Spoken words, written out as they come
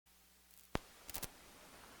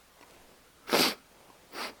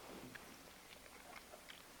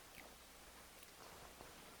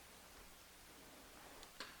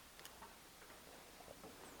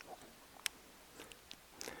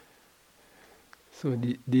So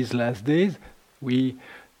these last days, we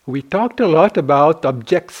talked a lot about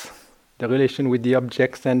objects, the relation with the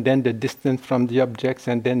objects, and then the distance from the objects,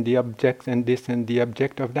 and then the objects, and this, and the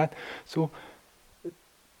object of that. So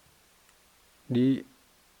the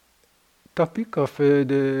topic of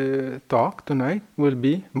the talk tonight will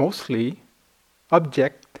be mostly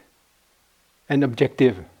object and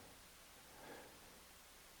objective.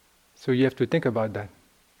 So you have to think about that.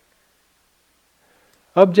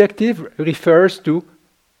 Objective refers to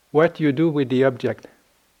what you do with the object.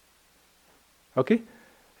 Okay?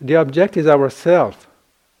 The object is ourself.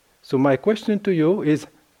 So my question to you is,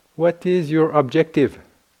 what is your objective?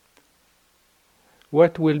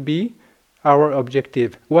 What will be our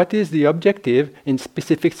objective? What is the objective in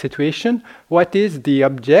specific situation? What is the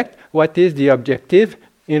object? What is the objective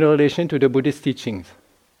in relation to the Buddhist teachings?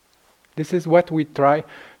 This is what we try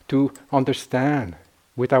to understand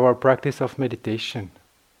with our practice of meditation.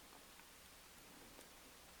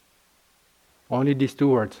 Only these two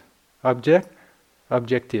words: object,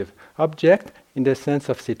 objective. Object in the sense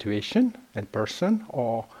of situation and person,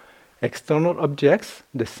 or external objects,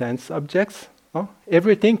 the sense objects.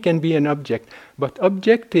 Everything can be an object, but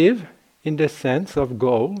objective in the sense of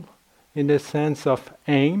goal, in the sense of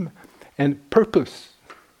aim and purpose.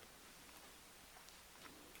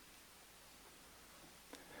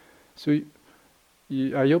 So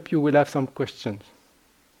I hope you will have some questions.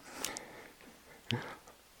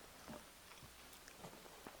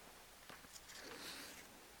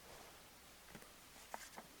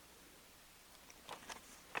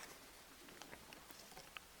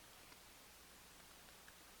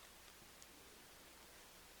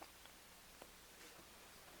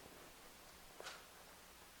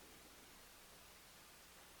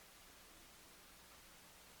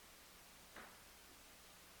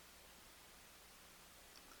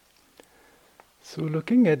 So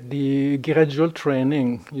looking at the gradual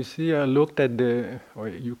training, you see I looked at or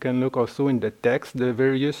you can look also in the text, the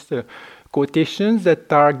various quotations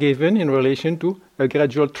that are given in relation to a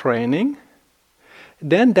gradual training.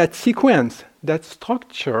 Then that sequence, that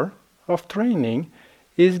structure of training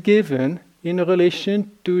is given in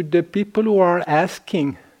relation to the people who are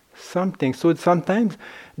asking something. So sometimes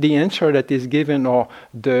the answer that is given, or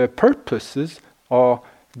the purposes, or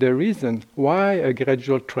the reason why a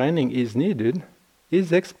gradual training is needed,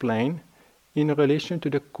 is explained in relation to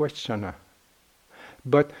the questioner.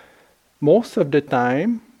 But most of the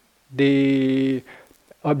time, the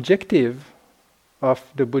objective of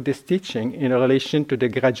the Buddhist teaching in relation to the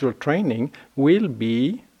gradual training will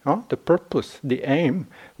be, the purpose, the aim,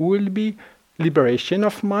 will be liberation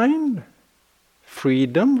of mind,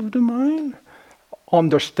 freedom of the mind,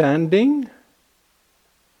 understanding.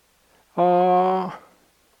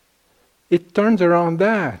 It turns around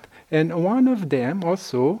that. And one of them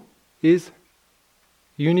also is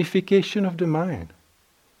unification of the mind.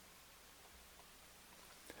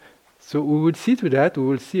 So we will see to that, we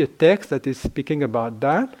will see a text that is speaking about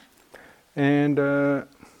that. And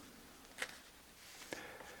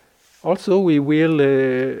also we will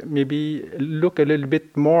maybe look a little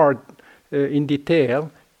bit more in detail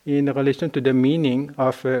in relation to the meaning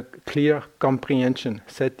of clear comprehension,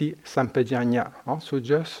 sati sampajanya. So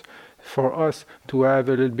just for us to have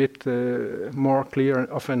a little bit more clear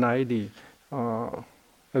of an idea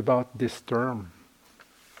about this term.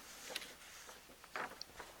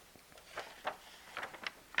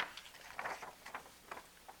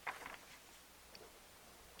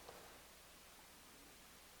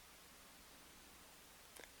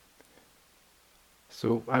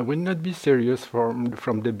 So I will not be serious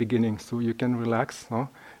from the beginning, so you can relax,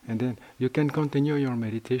 and then you can continue your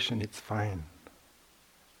meditation, it's fine.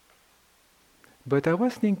 But I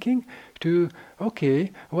was thinking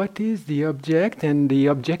what is the object and the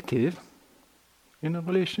objective in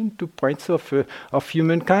relation to points of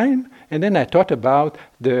humankind? And then I thought about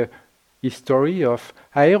the history of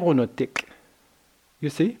aeronautic. You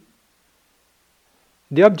see?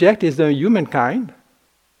 The object is the humankind,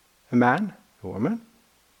 a man, a woman,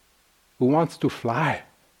 who wants to fly.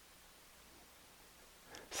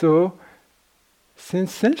 So,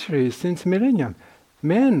 since centuries, since millennia,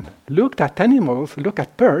 men looked at animals, looked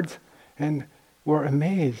at birds, and were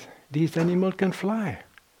amazed. These animals can fly.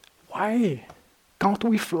 Why can't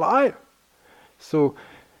we fly? So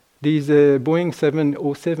these Boeing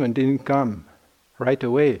 707 didn't come right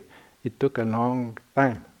away. It took a long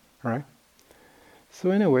time, right? So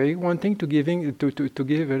anyway, wanting to give a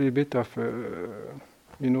little bit of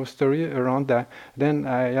story around that. Then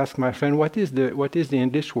I asked my friend, what is the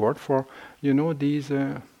English word for these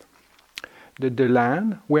the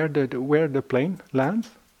land where the plane lands?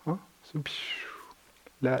 So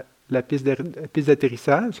la piste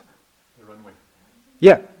d'atterrissage. The runway.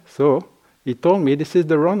 Yeah, so he told me this is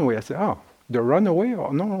the runway. I said, oh, the runaway?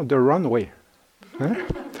 Or no, the runway. Huh?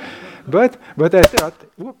 But I thought,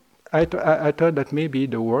 I thought that maybe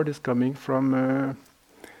the word is coming from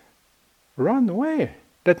runway.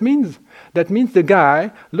 That means the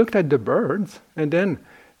guy looked at the birds and then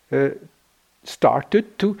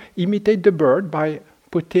started to imitate the bird by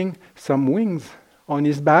putting some wings on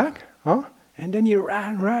his back, huh? And then he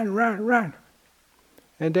ran.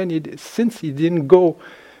 And then since he didn't go,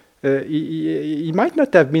 he might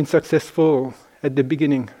not have been successful at the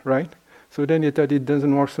beginning, right? So then he thought it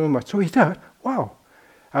doesn't work so much. So he thought, wow,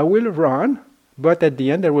 I will run, but at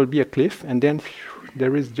the end there will be a cliff, and then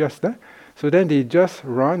there is just that. So then they just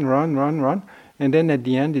run, and then at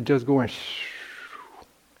the end they just go and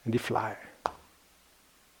they fly.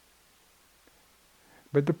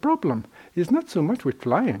 But the problem is not so much with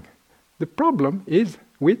flying. The problem is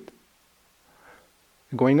with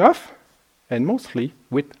going off, and mostly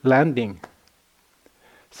with landing.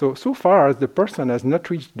 So far as the person has not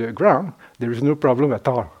reached the ground, there is no problem at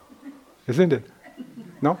all. Isn't it?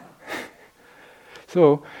 No?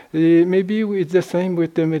 So maybe it's the same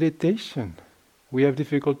with the meditation. We have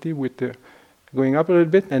difficulty with going up a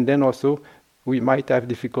little bit, and then also we might have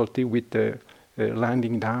difficulty with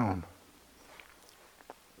landing down.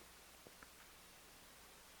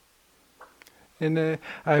 And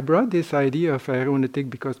I brought this idea of aeronautic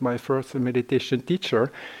because my first meditation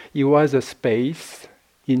teacher, he was a space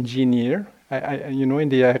engineer, in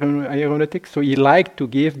the aeronautics. So he liked to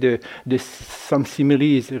give some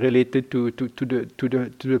similes related to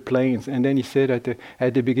the planes. And then he said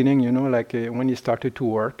at the beginning, when he started to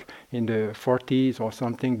work in the 40s or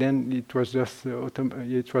something, then it was just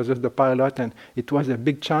the pilot, and it was a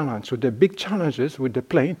big challenge. So the big challenges with the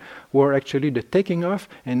plane were actually the taking off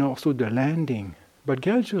and also the landing. But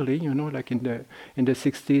gradually, like in the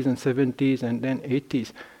 60s and 70s and then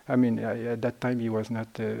 80s, at that time he was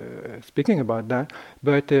not speaking about that,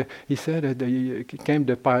 but he said that came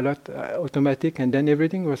the pilot automatic, and then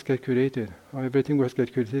everything was calculated.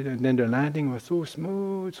 And then the landing was so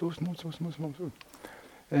smooth.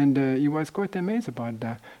 And he was quite amazed about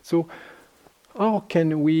that. So how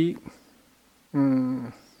can we...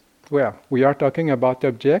 we are talking about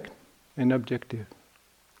object and objective.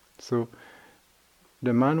 So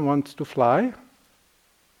the man wants to fly.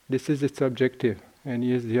 This is its objective, and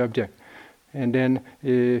he is the object. And then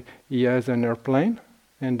he has an airplane,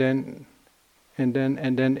 and then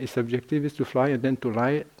his objective is to fly, and then to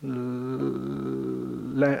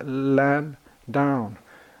land down.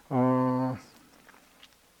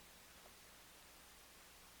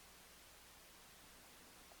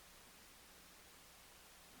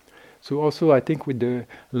 So also, I think with the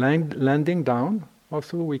landing down,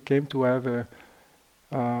 also we came to have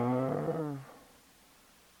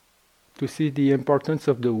to see the importance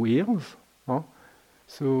of the wheels.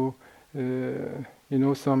 So,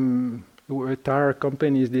 some tire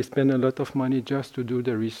companies, they spend a lot of money just to do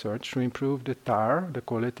the research to improve the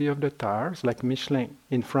quality of the tires. Like Michelin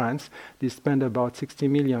in France, they spend about $60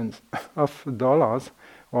 million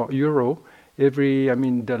or euro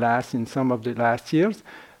in some of the last years,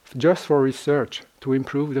 just for research to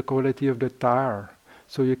improve the quality of the tire.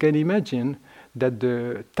 So you can imagine that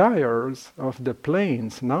the tires of the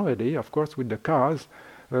planes nowadays, of course with the cars,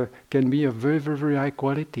 can be of very, very, very high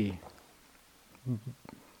quality.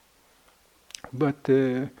 But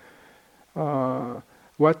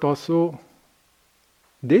what also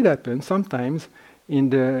did happen sometimes in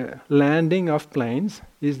the landing of planes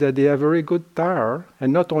is that they have very good tire,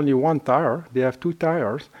 and not only one tire, they have two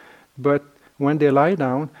tires, but when they lie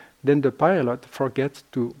down, then the pilot forgets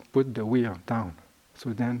to put the wheel down.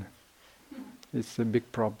 So then it's a big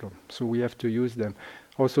problem. So we have to use them.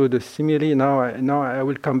 Also the simile, now I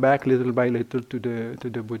will come back little by little to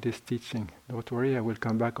the Buddhist teaching. Don't worry, I will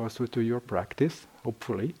come back also to your practice,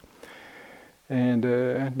 hopefully. And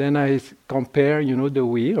then I compare, the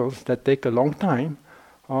wheels that take a long time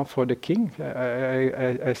for the king.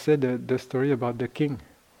 I said the story about the king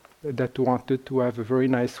that wanted to have a very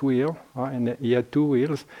nice wheel, and he had two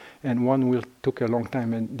wheels, and one wheel took a long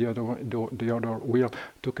time, and the other wheel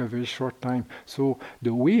took a very short time. So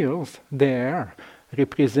the wheels there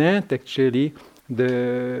represent actually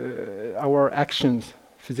our actions,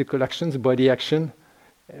 physical actions, body action,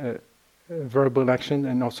 verbal action,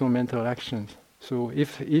 and also mental actions. So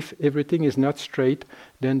if everything is not straight,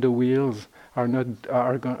 then the wheels are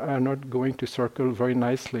not going to circle very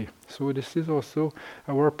nicely. So this is also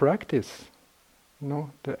our practice,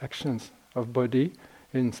 the actions of body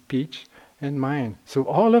and speech and mind. So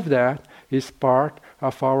all of that is part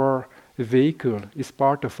of our vehicle, is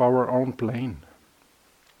part of our own plane.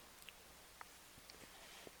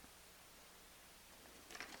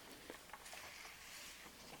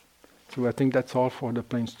 So I think that's all for the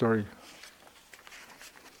plane story.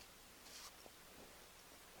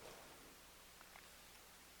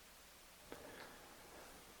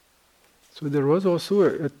 So there was also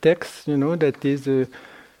a text, that is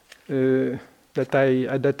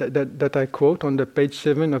that I quote on the page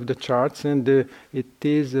 7 of the charts, and it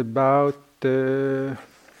is about. You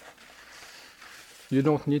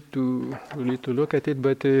don't need to really to look at it,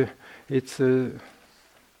 but it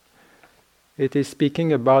is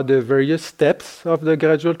speaking about the various steps of the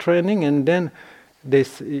gradual training, and then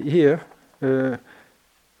here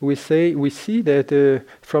we see that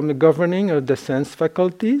from the governing of the sense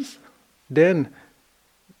faculties, then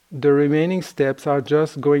the remaining steps are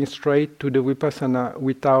just going straight to the vipassana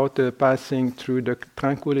without passing through the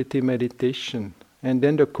tranquility meditation. And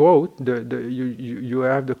then the quote, you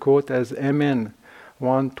have the quote as MN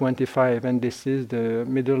 125, and this is the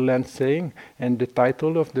Middle Land saying, and the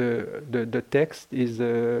title of the text is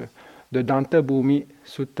the Danta Bhumi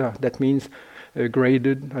Sutta. That means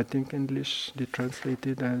graded, I think English they translate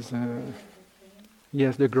it as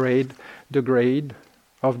yes, the grade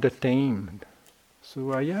of the tamed.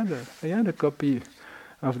 So I had a copy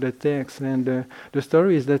of the text, and the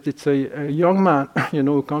story is that it's a young man,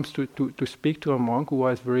 who comes to speak to a monk who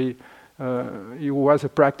was he was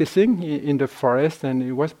practicing in the forest, and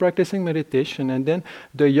he was practicing meditation. And then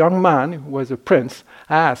the young man, who was a prince,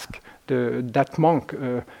 asked that monk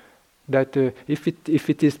that if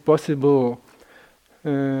it is possible.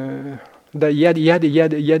 That he had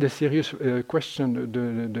a serious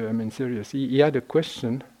question. Serious. He had a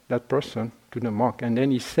question, that person, to the monk, and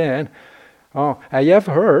then he said, "Oh, I have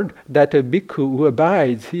heard that a bhikkhu who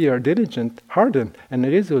abides here, diligent, ardent, and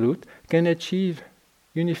resolute, can achieve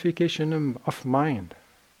unification of mind."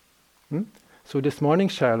 So this morning,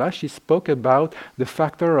 Shaila, she spoke about the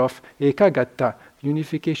factor of ekagata,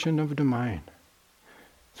 unification of the mind.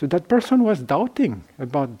 So that person was doubting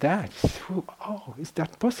about that. Oh, is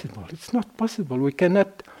that possible? It's not possible. We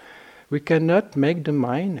cannot make the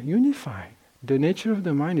mind unified. The nature of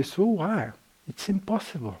the mind is so wild. It's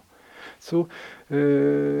impossible. So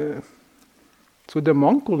the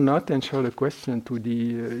monk could not answer the question to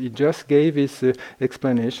he just gave his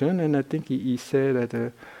explanation, and I think he said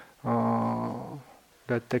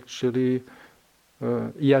that actually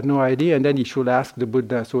he had no idea, and then he should ask the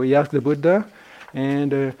Buddha. So he asked the Buddha,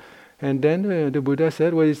 and then the Buddha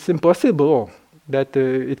said, "Well, it's impossible that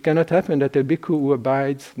it cannot happen that a bhikkhu who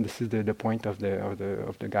abides." This is the point of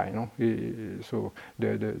the guy, so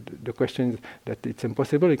the question is that it's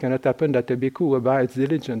impossible. It cannot happen that a bhikkhu who abides,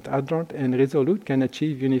 diligent, ardent, and resolute can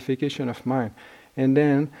achieve unification of mind. And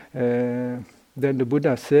then the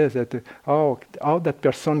Buddha says that how that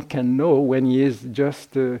person can know when he is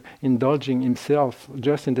just indulging himself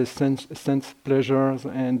just in the sense pleasures,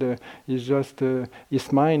 and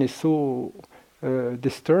his mind is so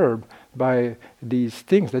disturbed by these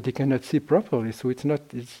things that he cannot see properly. So it's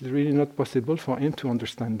really not possible for him to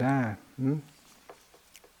understand that.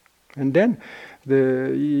 And then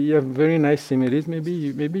you have very nice similes.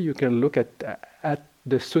 Maybe you can look at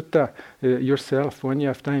the sutta yourself when you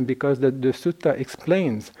have time, because the sutta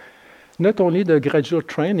explains not only the gradual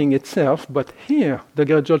training itself, but here the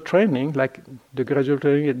gradual training, like the gradual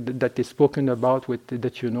training that is spoken about and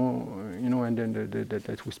then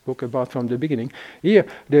that we spoke about from the beginning. Here,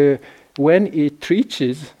 when it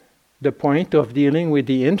reaches the point of dealing with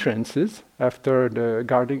the entrances after the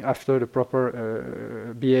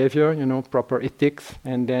proper behavior, proper ethics,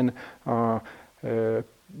 and then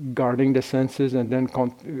guarding the senses, and then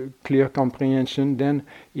clear comprehension, then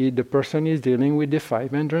the person is dealing with the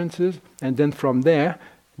 5 hindrances, and then from there,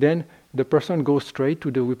 then the person goes straight to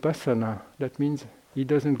the vipassana. That means he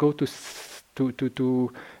doesn't go to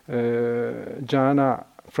jhana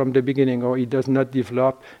from the beginning, or he does not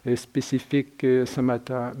develop a specific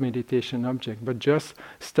samatha meditation object, but just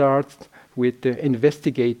starts with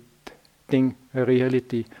investigating a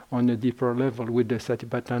reality on a deeper level with the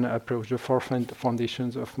Satipatthana approach, the 4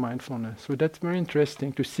 foundations of mindfulness. So that's very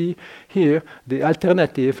interesting to see here the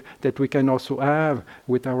alternative that we can also have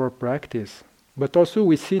with our practice. But also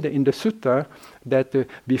we see that in the sutta that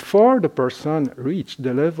before the person reached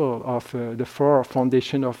the level of the 4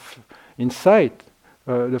 foundation of insight,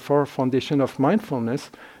 the 4 foundation of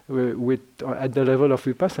mindfulness at the level of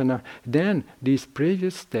vipassana, then these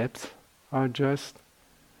previous steps are just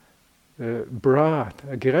brought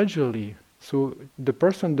gradually So the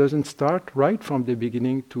person doesn't start right from the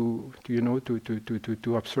beginning to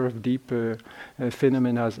observe deep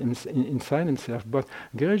phenomena inside himself, but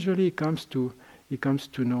gradually he comes to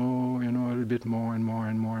know a little bit more and more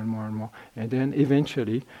and more and more and more, and then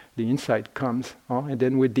eventually the insight comes, and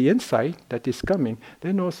then with the insight that is coming,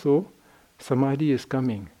 then also samadhi is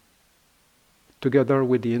coming together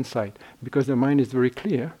with the insight, because the mind is very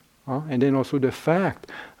clear, and then also the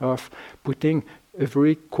fact of putting a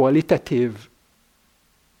very qualitative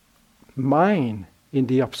mind in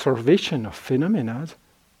the observation of phenomena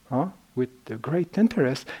with a great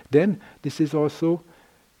interest, then this is also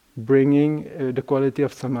bringing the quality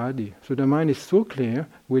of samadhi. So the mind is so clear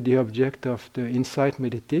with the object of the insight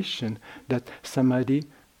meditation that samadhi,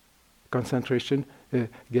 concentration,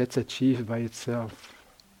 gets achieved by itself.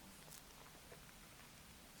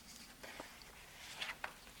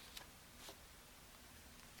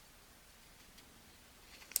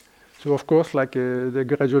 So of course, like the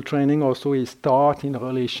gradual training also is taught in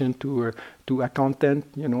relation to accountant.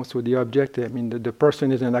 So the object. I mean, the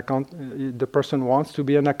person is an the person wants to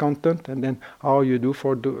be an accountant, and then how you do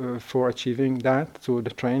for achieving that. So the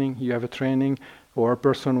training, you have a training, or a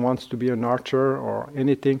person wants to be an archer or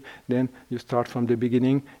anything. Then you start from the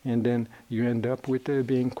beginning, and then you end up with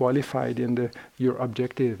being qualified in your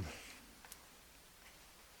objective.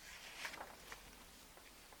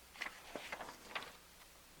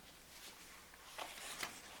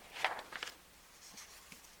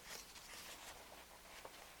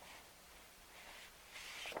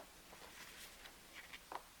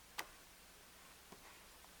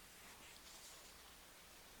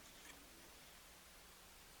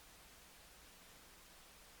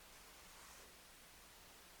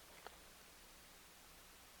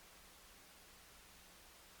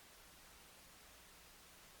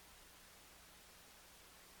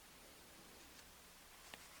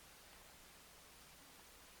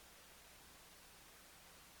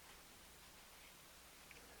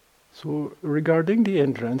 So regarding the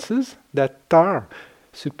entrances that are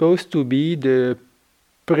supposed to be the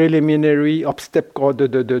preliminary obstacle, or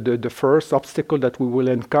the first obstacle that we will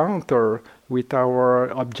encounter with our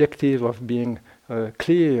objective of being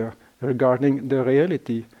clear regarding the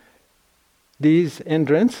reality, these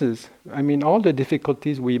entrances, I mean all the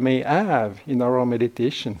difficulties we may have in our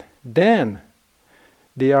meditation, then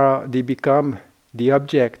they become the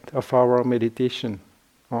object of our meditation.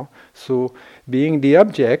 So being the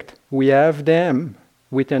object, we have them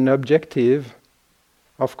with an objective,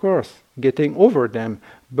 of course, getting over them.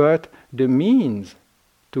 But the means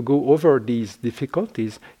to go over these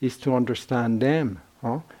difficulties is to understand them.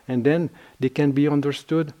 And then they can be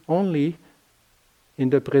understood only in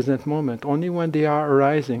the present moment, only when they are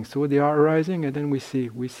arising. So they are arising, and then we see.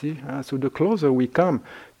 So the closer we come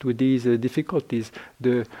to these difficulties,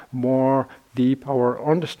 the more deep our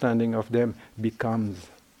understanding of them becomes.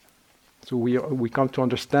 So we come to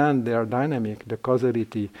understand their dynamic, the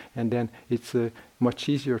causality, and then it's much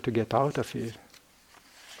easier to get out of it.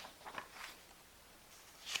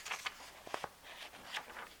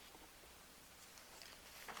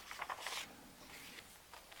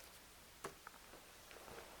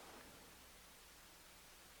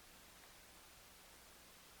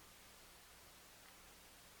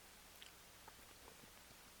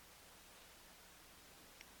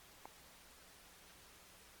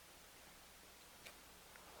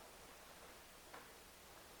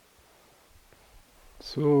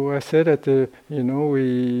 So I said that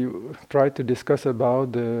we try to discuss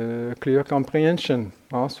about the clear comprehension.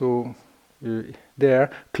 Also,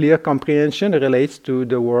 there clear comprehension relates to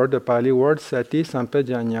the word, the Pali word sati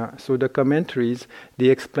sampajanya. So the commentaries, they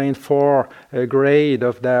explain 4 grades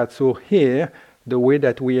of that. So here, the way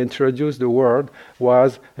that we introduced the word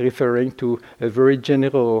was referring to a very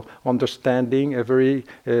general understanding, a very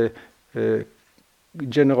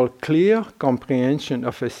general clear comprehension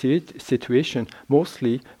of a situation,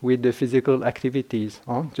 mostly with the physical activities,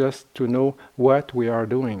 just to know what we are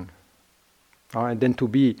doing, and then to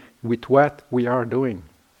be with what we are doing.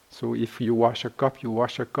 So if you wash a cup, you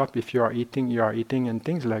wash a cup. If you are eating, and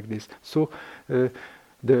things like this. So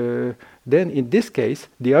then in this case,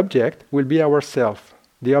 the object will be ourself.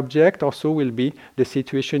 The object also will be the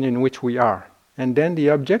situation in which we are. And then the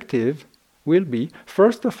objective will be,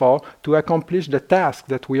 first of all, to accomplish the task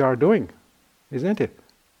that we are doing, isn't it?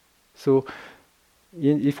 So,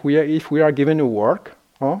 if we are given a work,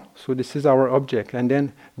 so this is our object, and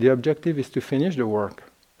then the objective is to finish the work.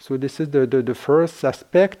 So this is the first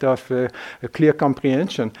aspect of a clear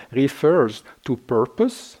comprehension. Refers to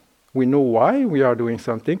purpose. We know why we are doing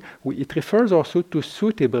something. It refers also to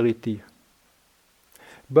suitability.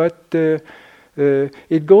 But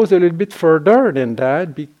it goes a little bit further than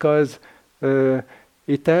that because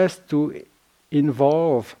it has to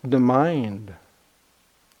involve the mind.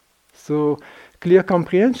 So clear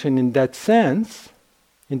comprehension in that sense,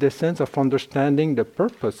 in the sense of understanding the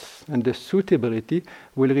purpose and the suitability,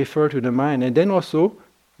 will refer to the mind. And then also,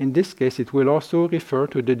 in this case, it will also refer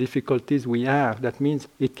to the difficulties we have. That means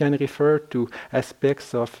it can refer to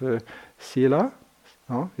aspects of sila,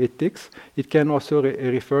 ethics. It can also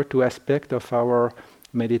refer to aspects of our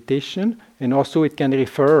meditation, and also it can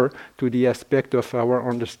refer to the aspect of our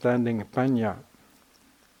understanding panya.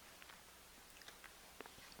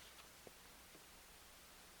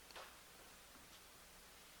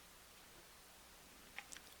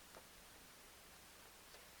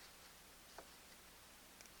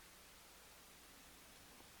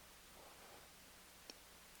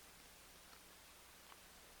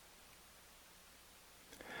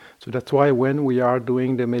 So that's why when we are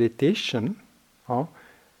doing the meditation,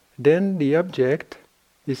 then the object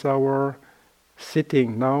is our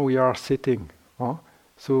sitting. Now we are sitting.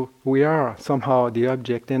 So we are somehow the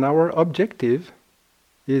object, and our objective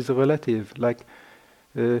is relative. Like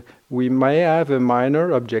we may have a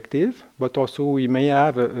minor objective, but also we may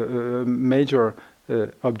have a major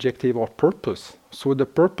objective or purpose. So the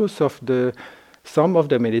purpose of some of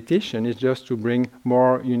the meditation is just to bring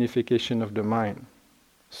more unification of the mind.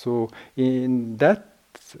 So in that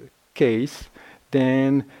case,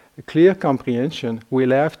 then clear comprehension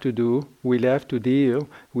will have to deal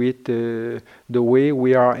with the way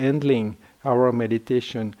we are handling our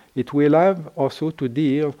meditation. It will have also to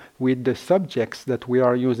deal with the subjects that we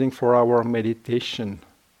are using for our meditation.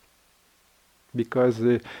 Because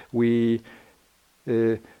we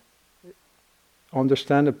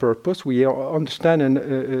understand the purpose, we understand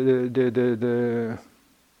the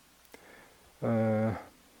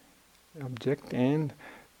object and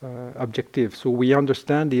objective. So we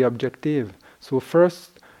understand the objective. So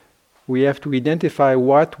first we have to identify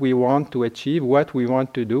what we want to achieve, what we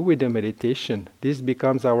want to do with the meditation. This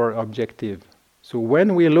becomes our objective. So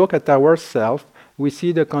when we look at ourselves, we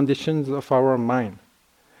see the conditions of our mind.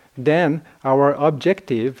 Then our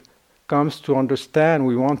objective comes to understand,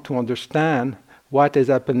 we want to understand what is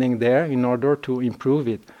happening there in order to improve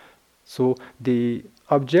it. So the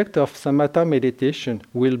object of samatha meditation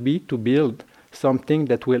will be to build something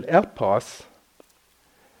that will help us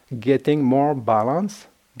getting more balance,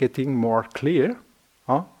 getting more clear,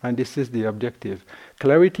 and this is the objective.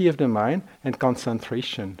 Clarity of the mind and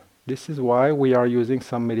concentration. This is why we are using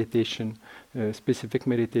some meditation, specific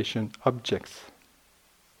meditation objects.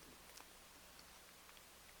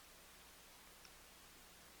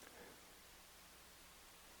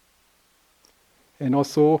 And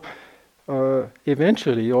also,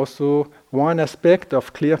 eventually, also one aspect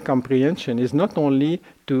of clear comprehension is not only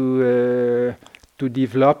to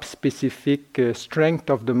develop specific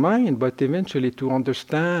strength of the mind, but eventually to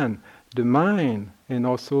understand the mind and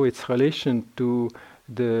also its relation to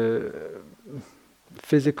the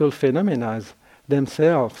physical phenomena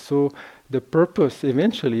themselves. So the purpose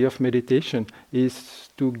eventually of meditation is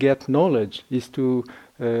to get knowledge, is to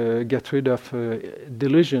get rid of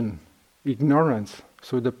delusion, ignorance.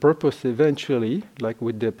 So the purpose eventually, like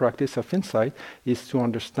with the practice of insight, is to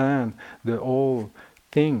understand the whole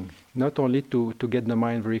thing, not only to get the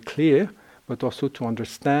mind very clear, but also to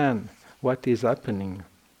understand what is happening.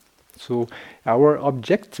 So our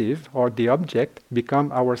objective or the object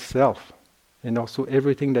become ourself, and also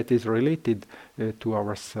everything that is related to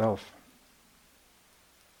ourself.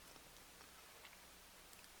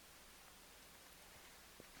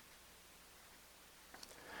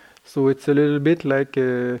 So it's a little bit like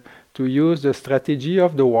to use the strategy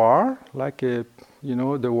of the war, like the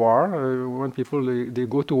war. When people they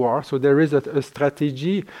go to war, so there is a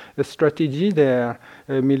strategy there,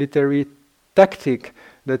 a military tactic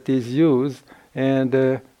that is used,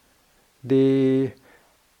 and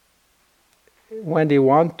when they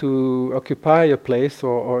want to occupy a place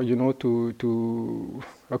or to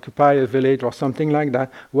occupy a village or something like that,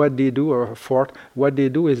 what they do, or a fort, what they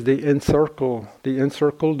do is they encircle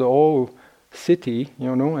the whole city,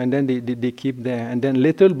 and then they keep there, and then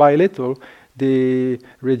little by little they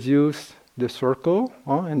reduce the circle,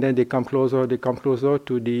 and then they come closer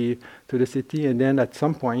to the city, and then at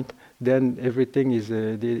some point, then everything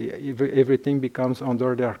becomes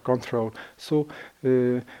under their control. So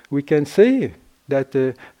we can say that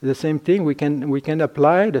the same thing, we can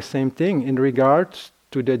apply the same thing in regards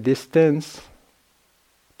to the distance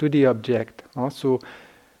to the object. So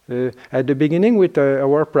at the beginning with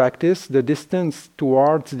our practice, the distance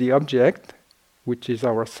towards the object, which is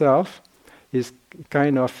ourself, is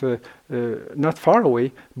kind of not far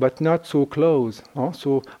away, but not so close.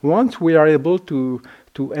 So once we are able to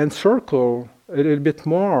encircle a little bit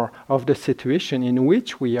more of the situation in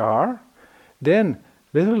which we are, then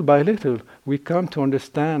little by little we come to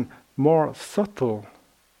understand more subtle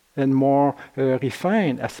and more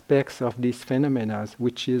refined aspects of these phenomena,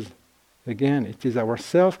 which is, again, it is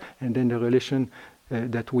ourself and then the relation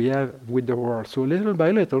that we have with the world. So little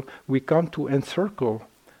by little we come to encircle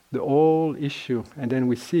the whole issue, and then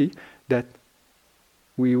we see that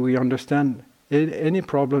we understand any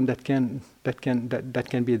problem that can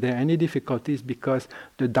be there, any difficulties, because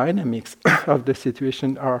the dynamics of the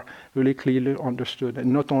situation are really clearly understood.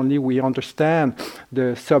 And not only we understand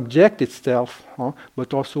the subject itself,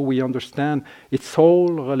 but also we understand its whole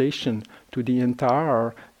relation to the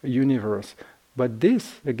entire universe. But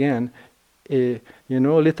this, again,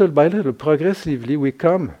 little by little, progressively, we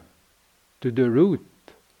come to the root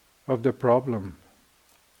of the problem.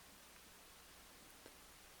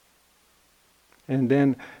 And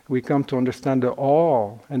then we come to understand the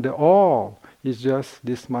all, and the all is just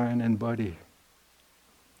this mind and body.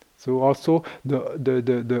 So also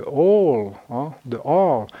the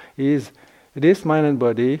all is this mind and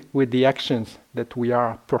body with the actions that we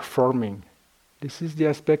are performing. This is the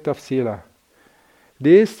aspect of sila.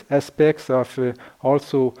 This aspect of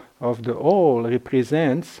also of the all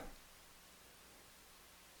represents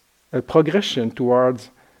a progression towards.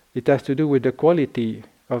 It has to do with the quality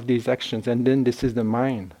of these actions, and then this is the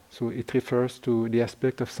mind. So it refers to the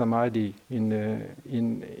aspect of samadhi in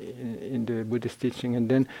the Buddhist teaching, and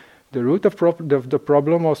then the root of the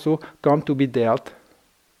problem also come to be dealt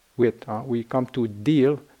with. We come to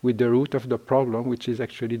deal with the root of the problem, which is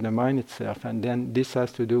actually the mind itself, and then this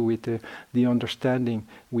has to do with the understanding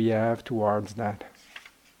we have towards that.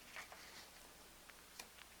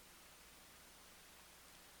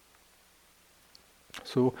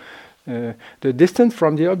 So the distance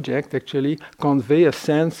from the object actually convey a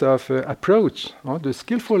sense of approach, the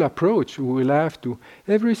skillful approach we will have to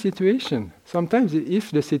every situation. Sometimes if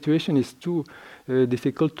the situation is too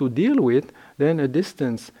difficult to deal with, then a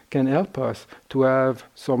distance can help us to have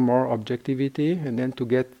some more objectivity, and then to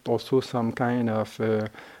get also some kind of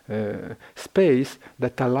space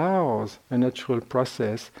that allows a natural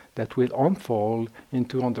process that will unfold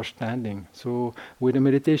into understanding. So with the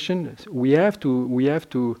meditation, we have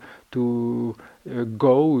to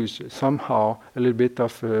gauge somehow a little bit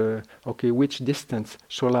of which distance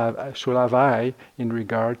shall have I in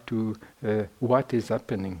regard to what is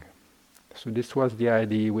happening. So this was the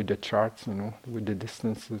idea with the charts, with the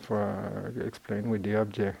distance for explain with the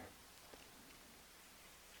object.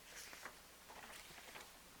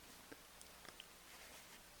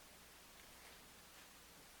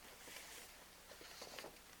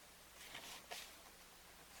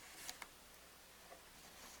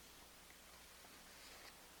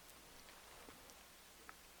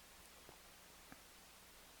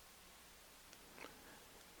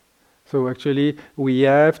 So actually, we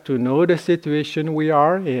have to know the situation we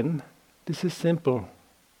are in. This is simple.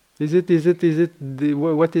 Is it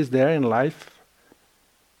what is there in life?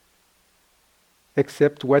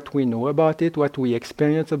 Except what we know about it, what we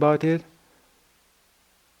experience about it.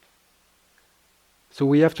 So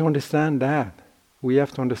we have to understand that.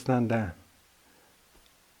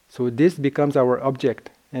 So this becomes our object,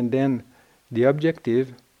 and then the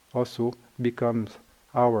objective also becomes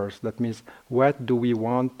ours. That means, what do we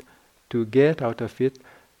want to get out of it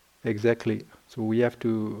exactly? So we have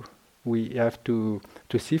to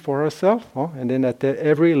see for ourselves, and then at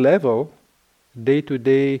every level,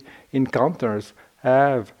 day-to-day encounters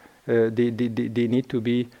have they need to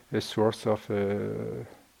be a source of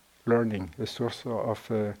learning, a source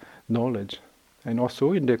of knowledge. And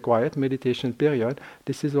also in the quiet meditation period,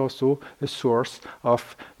 this is also a source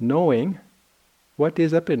of knowing what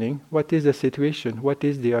is happening, what is the situation, what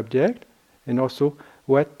is the object, and also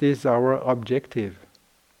what is our objective.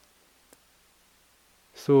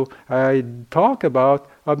 So I talk about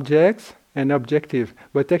objects and objective,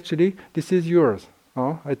 but actually this is yours.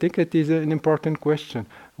 I think it is an important question.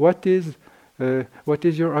 What is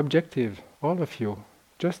your objective? All of you.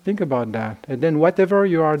 Just think about that. And then whatever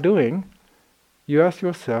you are doing, you ask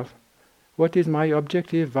yourself, what is my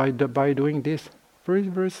objective by doing this? Very,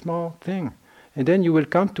 very small thing. And then you will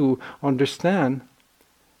come to understand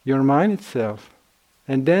your mind itself.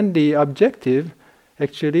 And then the objective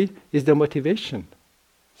actually is the motivation.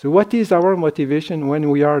 So what is our motivation when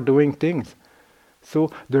we are doing things?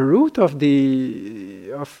 So the root of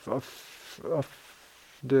the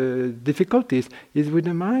difficulties is with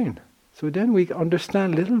the mind. So then we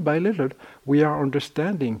understand little by little, we are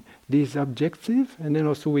understanding these objectives, and then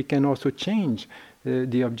also we can also change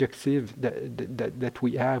the objective that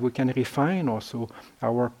we have. We can refine also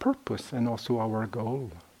our purpose and also our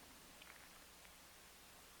goal.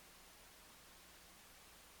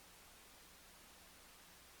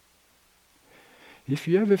 If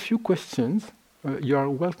you have a few questions, you are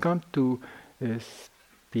welcome to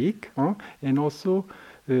speak. And also,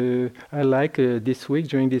 I like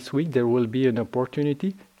during this week, there will be an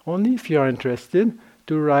opportunity, only if you are interested,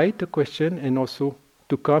 to write a question and also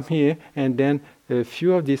to come here, and then a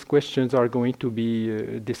few of these questions are going to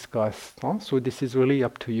be discussed. So this is really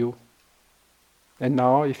up to you. And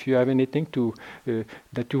now, if you have anything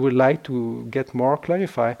that you would like to get more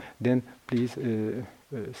clarified, then please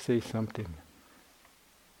say something.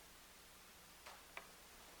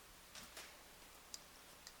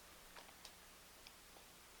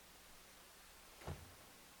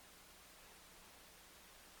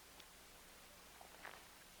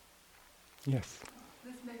 Yes.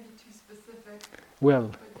 This may be too specific. Well.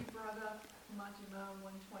 But you brought up Majjhima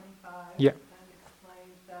 125. Yeah. And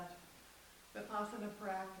explained that Vipassana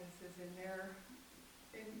practice is in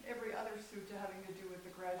every other sutta having to do with the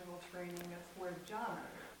gradual training. That's where jhana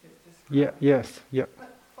is described. Yeah. Yes. Yeah.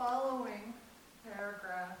 But following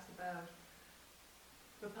paragraphs about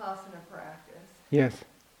Vipassana practice. Yes.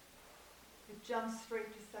 It jumps straight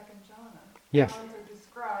to second jhana. Yes. Jhanas are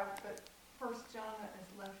described, but first jhana is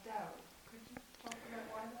left out.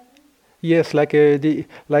 Yes, like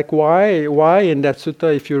why in that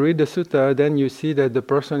sutta, if you read the sutta, then you see that the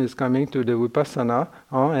person is coming to the vipassana,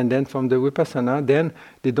 and then from the vipassana, then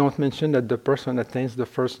they don't mention that the person attains the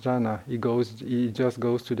first jhana. He just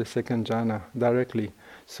goes to the second jhana directly.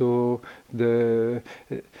 So I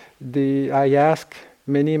ask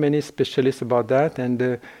many specialists about that,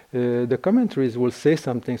 and the commentaries will say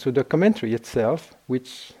something. So the commentary itself,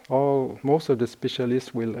 which most of the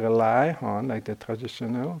specialists will rely on, like the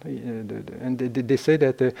traditional, and they say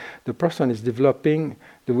that the person is developing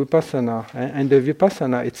the vipassana, and the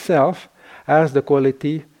vipassana itself has the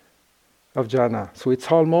quality of jhana. So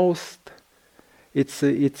it's almost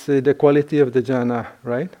the quality of the jhana,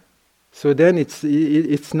 right? So then it's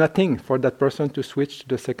nothing for that person to switch to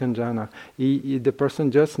the second jhana. The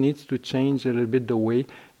person just needs to change a little bit the way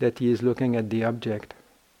that he is looking at the object.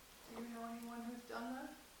 Do you know anyone who's done that?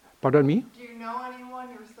 Pardon me? Do you know anyone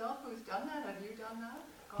yourself who's done that? Have you done that?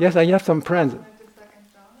 Yes, I have some friends.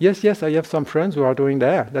 Yes, I have some friends who are doing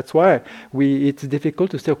that. That's why it's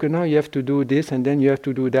difficult to say, okay, now you have to do this, and then you have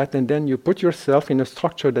to do that, and then you put yourself in a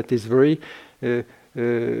structure that is very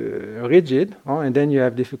rigid, and then you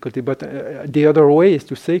have difficulty. But the other way is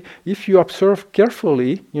to say, if you observe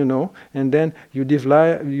carefully, and then you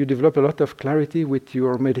develop a lot of clarity with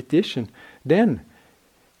your meditation, then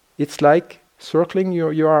it's like circling.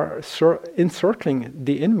 You are encircling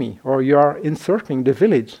the enemy, or you are encircling the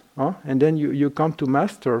village, and then you come to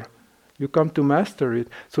master. You come to master it.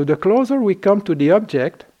 So the closer we come to the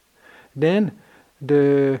object, then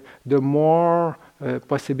the more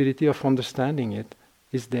possibility of understanding it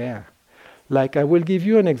is there. Like I will give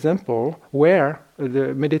you an example where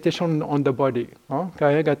the meditation on the body,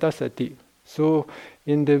 Kayagata Sati. So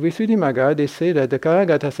in the Visuddhimagga, they say that the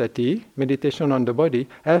Kayagata Sati, meditation on the body,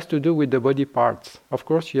 has to do with the body parts. Of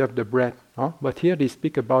course, you have the breath, but here they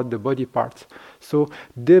speak about the body parts. So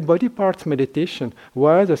the body parts meditation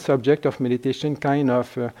was a subject of meditation, kind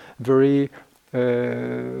of very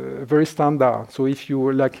standard. So if you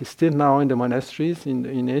were like still now in the monasteries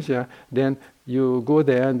in Asia, then you go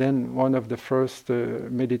there, and then one of the first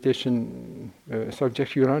meditation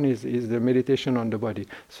subjects you learn is the meditation on the body.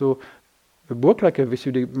 So a book like a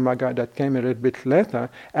Visuddhimagga that came a little bit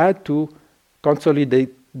later had to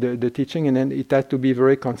consolidate the teaching, and then it had to be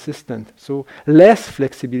very consistent. So less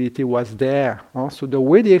flexibility was there. So the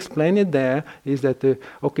way they explain it there is that,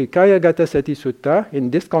 Kayagata Sati Sutta,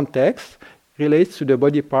 in this context, relates to the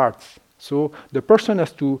body parts. So the person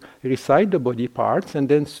has to recite the body parts, and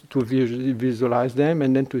then to visualize them,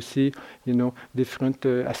 and then to see, different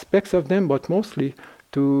aspects of them, but mostly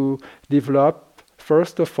to develop,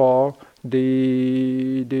 first of all,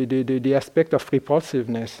 the aspect of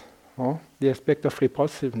repulsiveness. The aspect of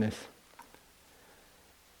repulsiveness.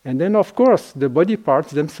 And then, of course, the body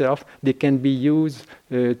parts themselves, they can be used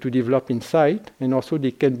to develop insight, and also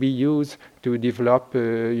they can be used to develop,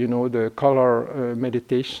 the color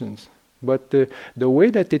meditations. But the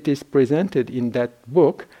way that it is presented in that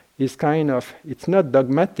book is it's not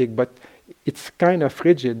dogmatic, but it's kind of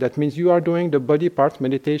rigid. That means you are doing the body parts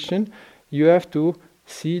meditation, you have to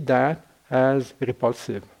see that as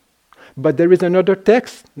repulsive. But there is another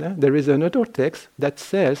text that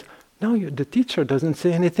says, Now the teacher doesn't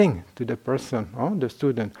say anything to the person, the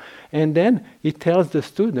student. And then he tells the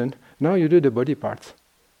student, now you do the body parts.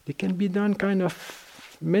 They can be done kind of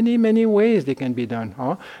many ways they can be done.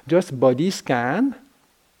 Just body scan.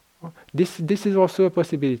 This is also a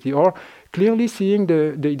possibility. Or clearly seeing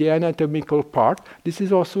the anatomical part, this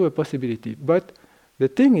is also a possibility. But the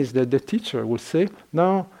thing is that the teacher will say,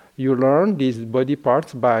 now you learn these body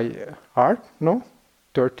parts by heart, no?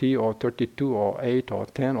 30 or 32 or 8 or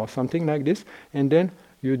 10 or something like this, and then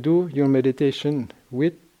you do your meditation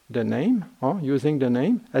with the name, using the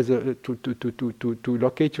name as to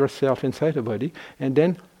locate yourself inside the body, and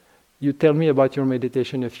then you tell me about your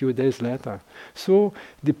meditation a few days later. So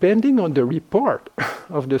depending on the report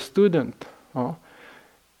of the student,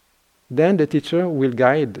 then the teacher will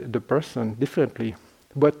guide the person differently.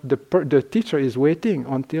 But the teacher is waiting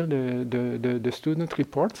until the student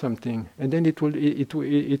reports something, and then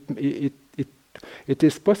it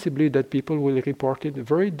is possibly that people will report it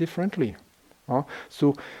very differently.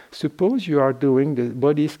 So suppose you are doing the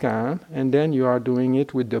body scan, and then you are doing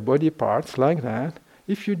it with the body parts like that.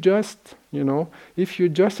 If you just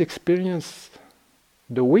experience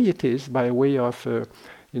the way it is by way of the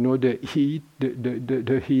heat,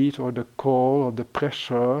 the heat or the cold or the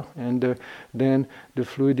pressure, and then the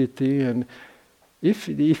fluidity, and if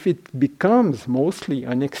it becomes mostly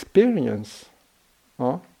an experience,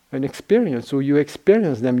 so you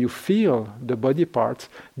experience them, you feel the body parts,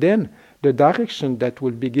 then the direction that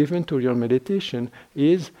will be given to your meditation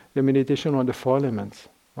is the meditation on the four elements.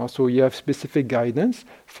 So you have specific guidance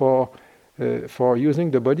for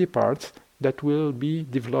using the body parts that will be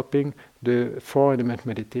developing the four-element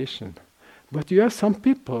meditation. But you have some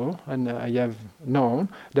people, and I have known,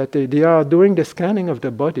 that they are doing the scanning of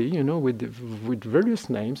the body, with various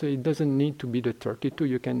names. So it doesn't need to be the 32,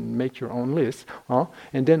 you can make your own list.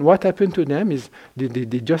 And then what happened to them is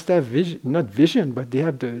they just have vision, not vision, but they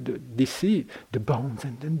have they see the bones,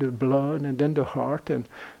 and then the blood, and then the heart, and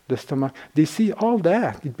the stomach. They see all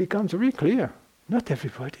that. It becomes very clear. Not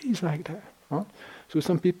everybody is like that. So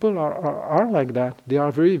some people are like that. They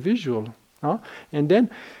are very visual. And then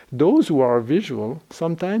those who are visual,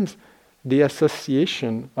 sometimes the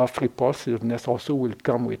association of repulsiveness also will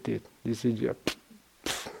come with it. This is look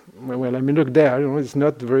there, it's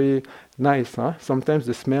not very nice. Sometimes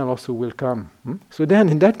the smell also will come. So then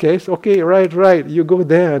in that case, okay, right, you go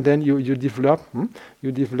there, and then you develop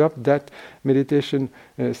that meditation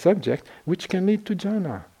subject, which can lead to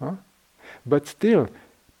jhana. But still,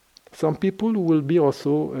 some people will be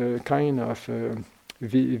also kind of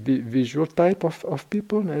visual type of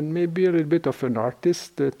people, and maybe a little bit of an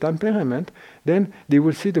artist temperament. Then they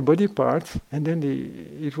will see the body parts, and then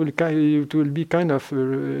it will be kind of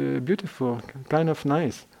beautiful, kind of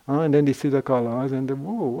nice. And then they see the colors, and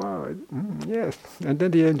wow, yes, and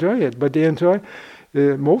then they enjoy it. But they enjoy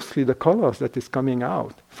mostly the colors that is coming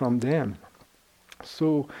out from them.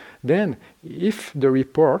 So then, if the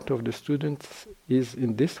report of the students is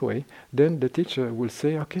in this way, then the teacher will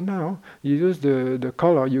say, okay, now you use the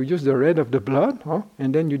color, you use the red of the blood,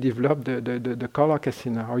 and then you develop the color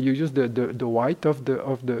kasina, or you use the white of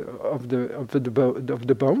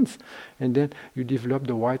the bones, and then you develop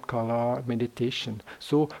the white color meditation.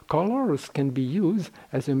 So colors can be used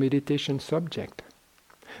as a meditation subject.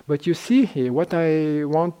 But you see here, what I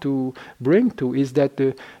want to bring to is that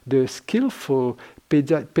the skillful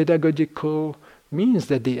pedagogical means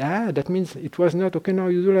that they add, that means it was not, okay, now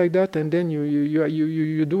you do like that, and then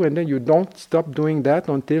you do, and then you don't stop doing that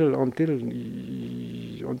until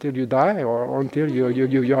you die, or until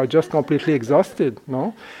you are just completely exhausted.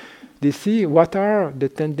 No? They see what are the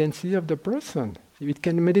tendencies of the person.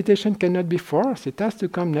 Meditation cannot be forced. It has to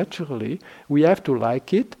come naturally. We have to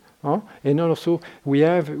like it. And also we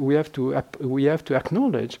have to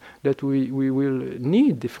acknowledge that we will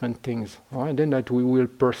need different things, and then that we will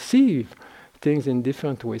perceive things in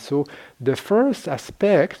different ways. So the first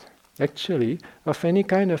aspect, actually, of any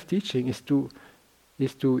kind of teaching is to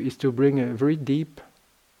bring a very deep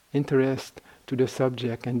interest to the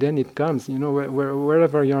subject, and then it comes,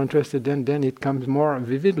 wherever you're interested, then it comes more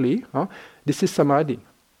vividly. This is samadhi.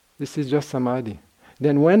 This is just samadhi.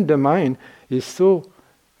 Then when the mind is so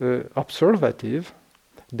observative,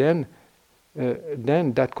 then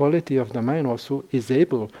that quality of the mind also is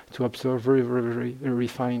able to observe very, very, very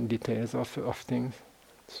refined details of things.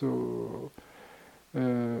 So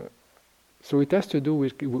it has to do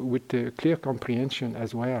with clear comprehension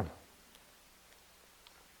as well.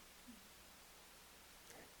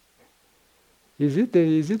 Is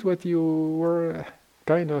it what you were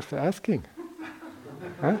kind of asking?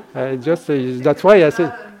 Huh? That's why I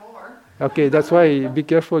said. Okay, that's why be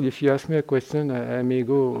careful if you ask me a question. I may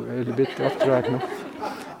go a little bit off track. No? I do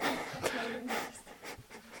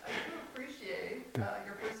appreciate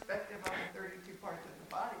your perspective on the 32 parts of the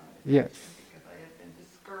body meditation, Yes. because I have been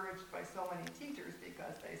discouraged by so many teachers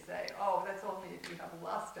because they say, oh, that's only if you have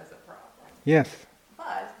lust as a problem. Yes.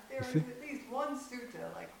 But there is at least one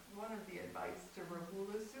sutta, like one of the advice to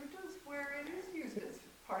Rahula's suttas, where it is used as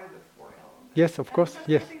part of the four elements. Yes, of course. And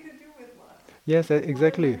it Yes. has nothing to do with lust. Yes, It's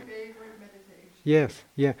exactly. one of my favorite meditations. Yes,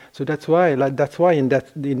 yeah. So that's why in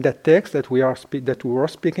that text that we were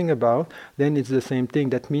speaking about, then it's the same thing.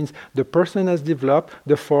 That means the person has developed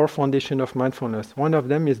the four foundation of mindfulness. One of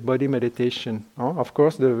them is body meditation. Of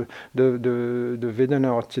course, the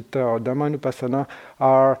Vedana or Chitta or Dhammanupassana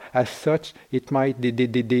are as such.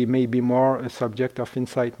 They may be more a subject of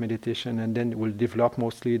insight meditation, and then will develop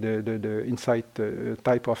mostly the insight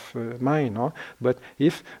type of mind. But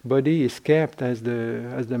if body is kept as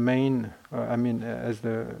the main,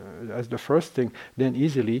 as the first thing, then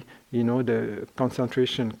easily, the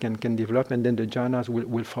concentration can develop, and then the jhanas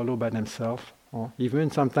will follow by themselves. Even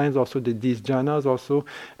sometimes also these jhanas also,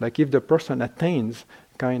 like if the person attains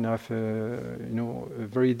kind of,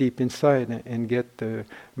 very deep inside and get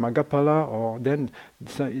Magapala, or then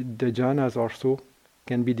the jhanas also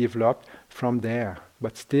can be developed from there.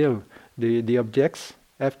 But still, the objects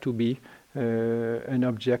have to be an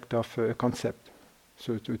object of concept.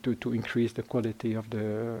 So to increase the quality of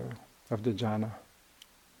the jhana.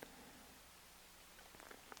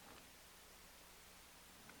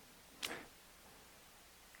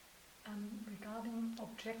 Regarding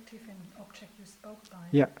objective and object you spoke by,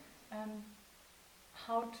 Yeah.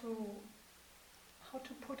 How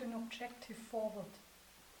to put an objective forward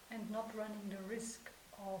and not running the risk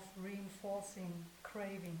of reinforcing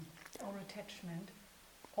craving or attachment,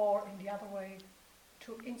 or in the other way,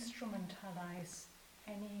 to instrumentalize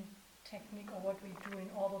any technique or what we do in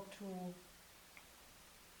order to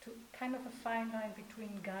kind of a fine line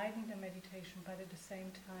between guiding the meditation but at the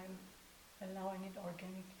same time allowing it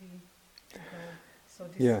organically to go. So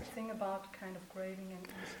this thing about kind of craving and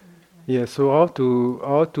instrumentalization. Yeah, so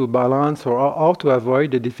how to balance, or how to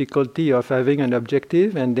avoid the difficulty of having an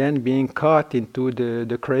objective and then being caught into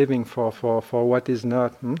the craving for what is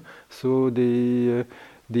not. So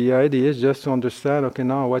the idea is just to understand, okay,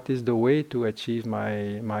 now what is the way to achieve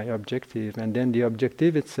my objective, and then the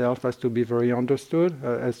objective itself has to be understood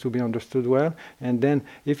well, and then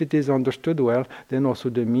if it is understood well, then also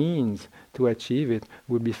the means to achieve it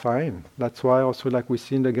will be fine. That's why also, like we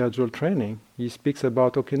see in the gradual training, he speaks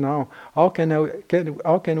about, okay, now how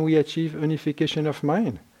can we achieve unification of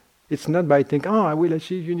mind? It's not by thinking, I will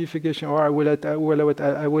achieve unification, or I will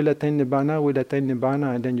attain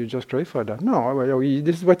Nibbana, and then you just pray for that. No,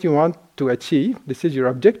 this is what you want to achieve, this is your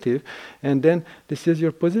objective, and then this is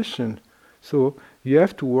your position. So you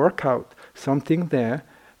have to work out something there,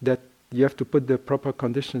 that you have to put the proper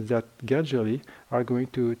conditions that gradually are going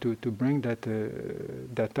to bring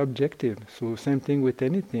that objective. So same thing with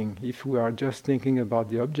anything. If we are just thinking about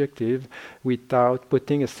the objective without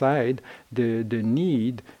putting aside the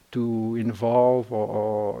need to involve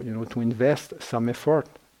or to invest some effort,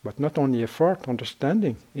 but not only effort,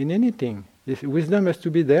 understanding in anything. Wisdom has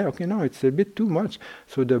to be there. Okay, no, it's a bit too much.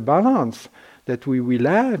 So the balance that we will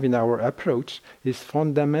have in our approach is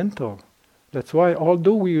fundamental. That's why,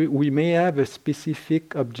 although we may have a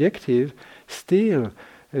specific objective, still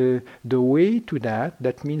the way to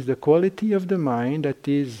that means the quality of the mind that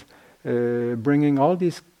is bringing all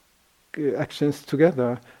these actions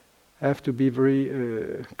together, have to be very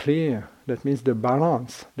clear. That means the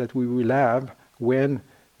balance that we will have when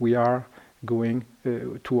we are going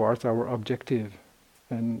towards our objective.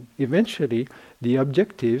 And eventually, the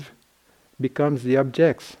objective becomes the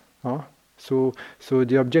objects. So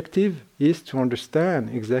the objective is to understand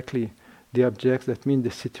exactly the objects, that means the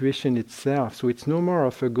situation itself. So it's no more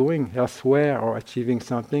of a going elsewhere or achieving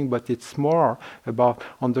something, but it's more about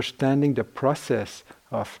understanding the process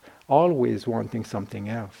of always wanting something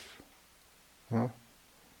else.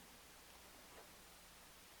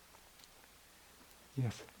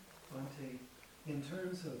 Yes. Bhante, in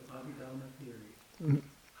terms of Abhidhamma theory,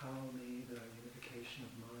 how may the unification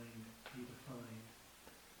of mind be defined?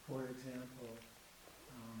 For example,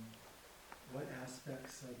 what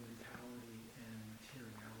aspects of mentality and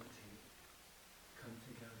materiality come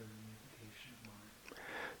together in the unification of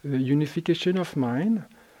mind? The unification of mind,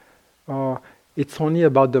 it's only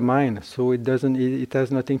about the mind, so it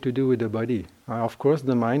has nothing to do with the body. Of course,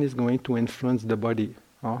 the mind is going to influence the body,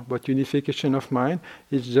 but unification of mind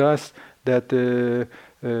is just that the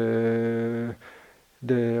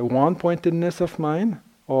one-pointedness of mind,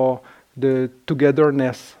 or the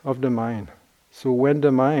togetherness of the mind. So when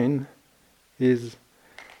the mind is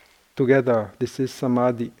together, this is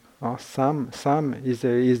samadhi. Sam is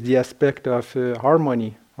the aspect of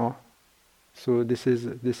harmony. So this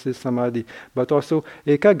is samadhi. But also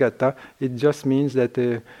ekagata, it just means that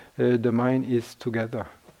the mind is together.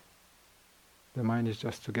 The mind is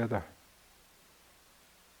just together.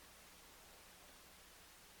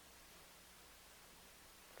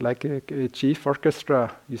 Like a chief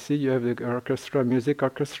orchestra. You see, you have the orchestra, music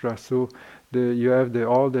orchestra. So you have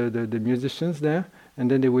all the musicians there, and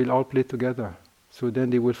then they will all play together. So then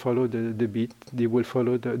they will follow the beat. They will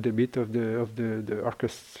follow the beat of the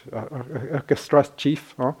orchestra's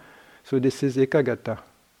chief. So this is ekagata,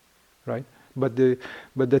 right? But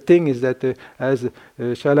the thing is that, as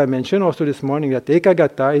Shala mentioned also this morning, that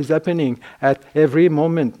ekagata is happening at every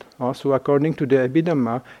moment. So according to the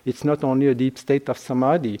Abhidhamma, it's not only a deep state of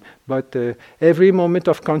samadhi, but every moment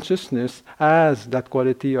of consciousness has that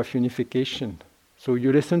quality of unification. So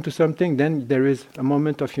you listen to something, then there is a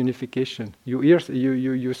moment of unification. You hear,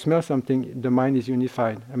 you smell something, the mind is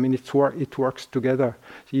unified. I mean, it works together.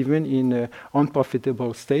 Even in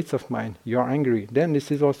unprofitable states of mind, you are angry, then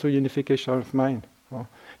this is also unification of mind.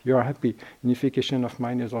 You are happy, unification of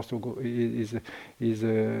mind is also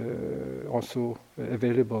also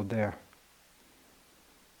available there.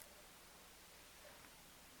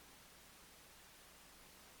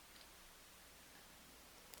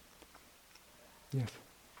 Yes.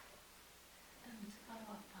 To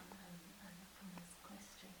follow up on this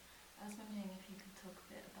question, I was wondering if you could talk a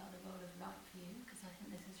bit about the role of right view, because I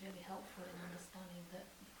think this is really helpful in understanding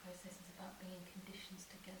that the process is about bringing conditions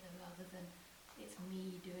together rather than it's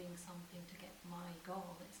me doing something to get my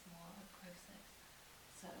goal. It's more a process.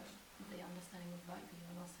 So the understanding of right view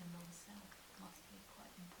and also non-self must be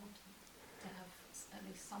quite important to have at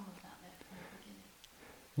least some of that there from the beginning.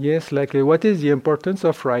 Yes, like what is the importance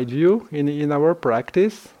of right view in our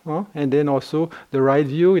practice, and then also the right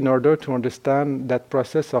view in order to understand that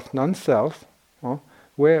process of non-self.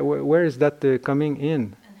 Where is that coming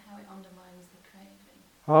in? And how it undermines the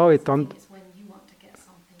craving. It's when you want to get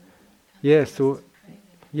something.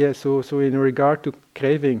 Yes, so in regard to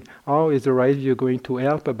craving, how is the right view going to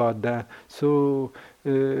help about that? So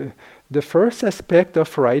the first aspect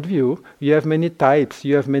of right view, you have many types.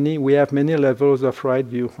 We have many levels of right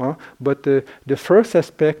view. But the first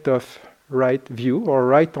aspect of right view or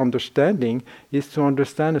right understanding is to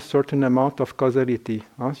understand a certain amount of causality.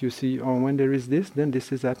 You see, when there is this, then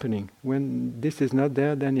this is happening. When this is not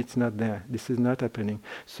there, then it's not there. This is not happening.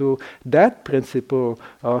 So that principle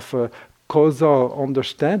of causal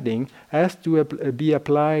understanding has to be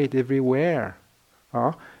applied everywhere.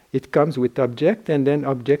 It comes with object and then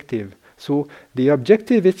objective. So the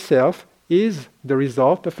objective itself is the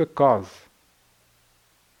result of a cause.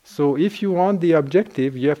 So if you want the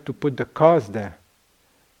objective, you have to put the cause there.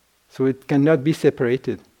 So it cannot be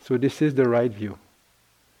separated. So this is the right view.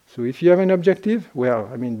 So if you have an objective, well,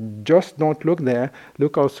 I mean, just don't look there.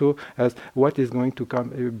 Look also as what is going to come,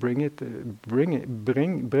 bring it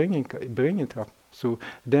up. So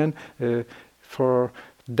then, for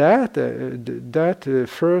that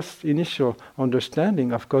first initial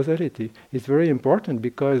understanding of causality is very important,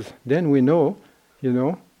 because then we know,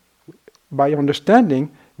 by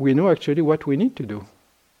understanding, we know actually what we need to do.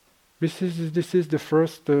 This is the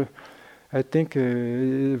first, I think,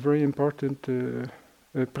 very important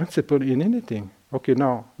principle in anything. Okay,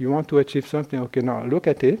 now you want to achieve something. Okay, now look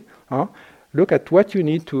at it. Look at what you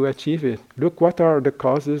need to achieve it. Look what are the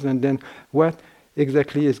causes, and then what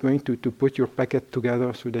exactly is going to put your packet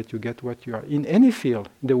together so that you get what you are in any field,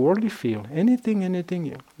 the worldly field, anything.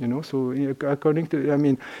 So according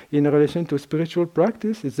to, in relation to spiritual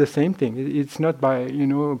practice, it's the same thing. It's not by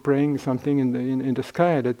praying something in the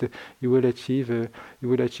sky that you will achieve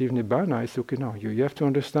nibbana. It's okay. Now you have to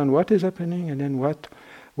understand what is happening, and then what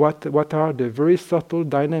are the very subtle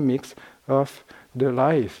dynamics of the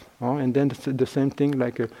life, and then the same thing,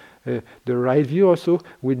 like the right view also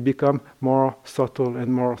will become more subtle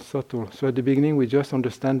and more subtle. So at the beginning we just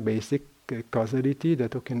understand basic causality,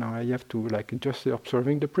 that okay, now I have to just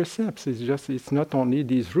observing the precepts. It's not only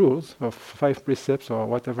these rules of 5 precepts or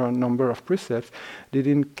whatever number of precepts. They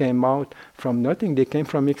didn't came out from nothing. They came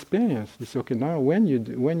from experience. It's okay, now when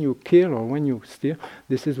you kill or when you steal,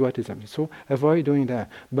 this is what is happening. So avoid doing that.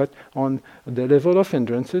 But on the level of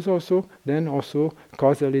hindrances also, then also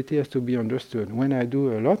causality has to be understood. When I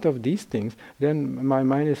do a lot of these things, then my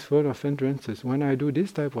mind is full of hindrances. When I do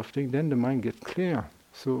this type of thing, then the mind gets clear.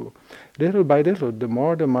 So little by little, the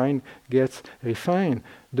more the mind gets refined,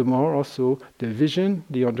 the more also the vision,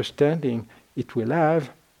 the understanding it will have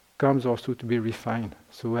comes also to be refined.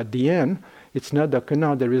 So at the end, it's not that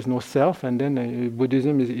now there is no self, and then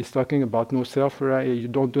Buddhism is talking about no self, right? You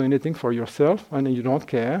don't do anything for yourself, and you don't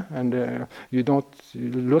care, and you don't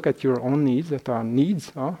look at your own needs that are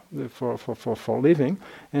needs for living,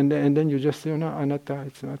 and then you just say, no, anatta,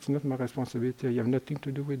 it's not my responsibility, I have nothing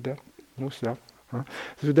to do with that, no self.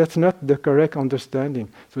 So that's not the correct understanding.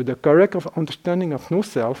 So the correct understanding of no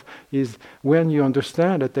self is when you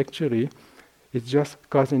understand that actually it's just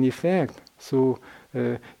cause and effect. So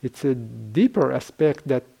it's a deeper aspect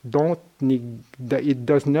that that it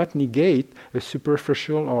does not negate a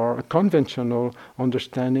superficial or a conventional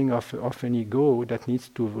understanding of an ego that needs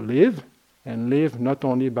to live, and live not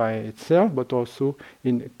only by itself but also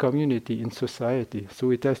in community, in society.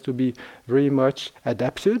 So it has to be very much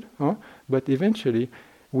adapted, but eventually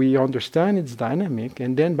we understand its dynamic,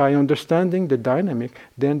 and then by understanding the dynamic,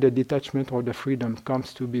 then the detachment or the freedom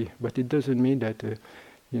comes to be. But it doesn't mean that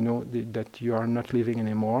that you are not living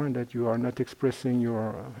anymore, and that you are not expressing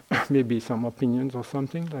your maybe some opinions or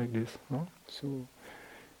something like this. So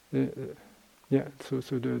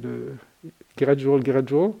so the gradual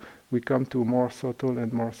we come to more subtle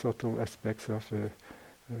and more subtle aspects of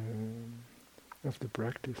the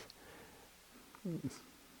practice.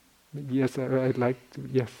 Yes, I'd like to.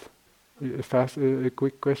 Yes, a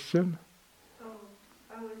quick question. Oh,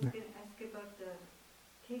 I was going to ask about the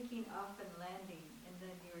taking off and landing, and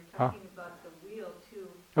then you were talking about the wheel too.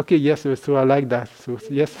 Okay, yes, so I like that. So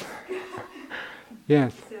yes,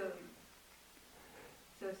 yes.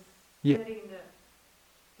 So setting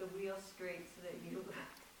the wheel straight so that you.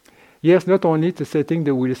 Yes, not only to setting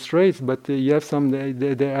the wheel straight, but you have some.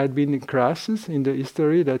 There had been crashes in the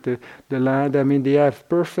history that the land. I mean, they have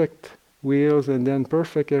perfect wheels and then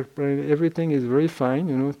perfect airplane. Everything is very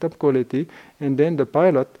fine, top quality. And then the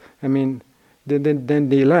pilot. I mean, then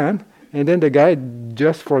they land, and then the guy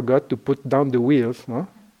just forgot to put down the wheels. No,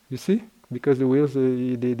 you see, because the wheels.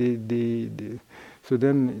 So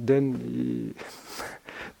then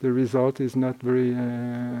the result is not very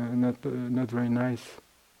not very nice.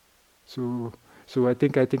 So I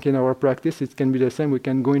think in our practice it can be the same. We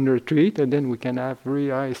can go in retreat, and then we can have very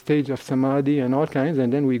high stage of samadhi and all kinds,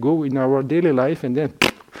 and then we go in our daily life, and then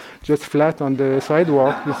just flat on the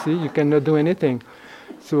sidewalk. You see, you cannot do anything.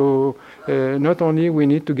 So not only we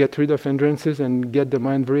need to get rid of hindrances and get the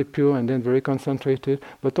mind very pure and then very concentrated,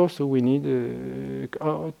 but also we need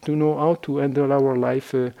to know how to handle our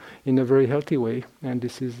life in a very healthy way. And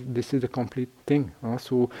this is the complete thing.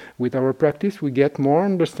 So with our practice, we get more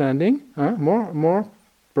understanding, more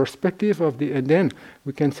perspective of and then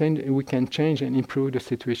we can change and improve the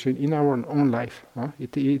situation in our own life.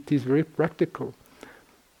 It is very practical.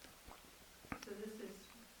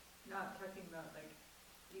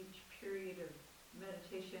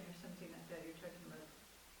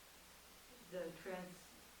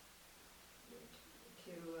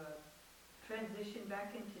 Transition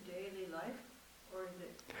back into daily life, or is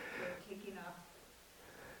it taking off?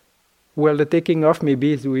 Well, the taking off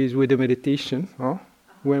maybe is with the meditation.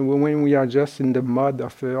 When we are just in the mud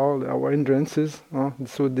of all our hindrances.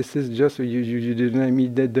 So this is just you didn't. I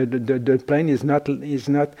mean, the plane is not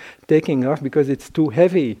taking off because it's too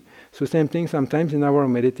heavy. So same thing sometimes in our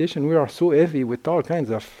meditation, we are so heavy with all kinds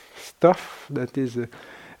of stuff that is.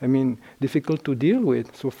 Difficult to deal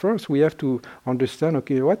with. So first we have to understand,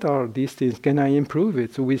 okay, what are these things? Can I improve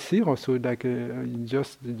it? So we see also like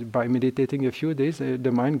just by meditating a few days,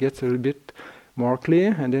 the mind gets a little bit more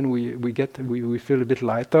clear, and then we feel a bit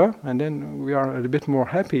lighter, and then we are a little bit more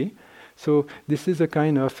happy. So this is a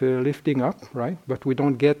kind of lifting up, right? But we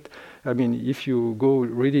don't get. If you go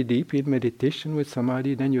really deep in meditation with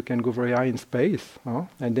samadhi, then you can go very high in space,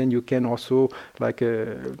 and then you can also the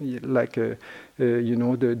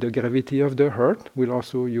gravity of the earth will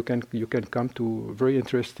also you can come to very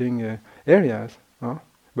interesting areas.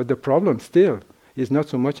 But the problem still is not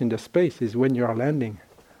so much in the space; is when you are landing.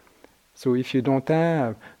 So if you don't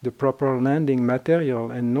have the proper landing material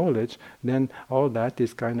and knowledge, then all that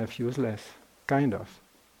is kind of useless, kind of.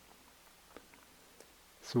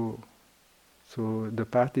 So the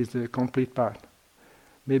path is a complete path.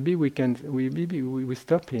 Maybe we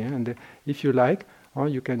stop here, and if you like, or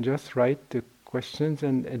you can just write the questions,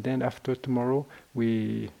 and then after tomorrow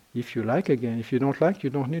if you like again. If you don't like, you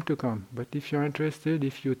don't need to come. But if you're interested,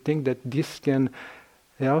 if you think that this can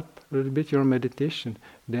help a little bit your meditation,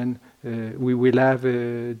 then we will have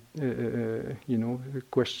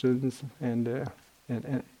questions and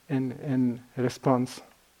response,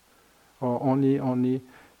 or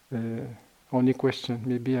only question.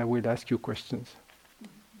 Maybe I will ask you questions.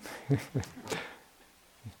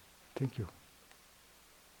 Thank you.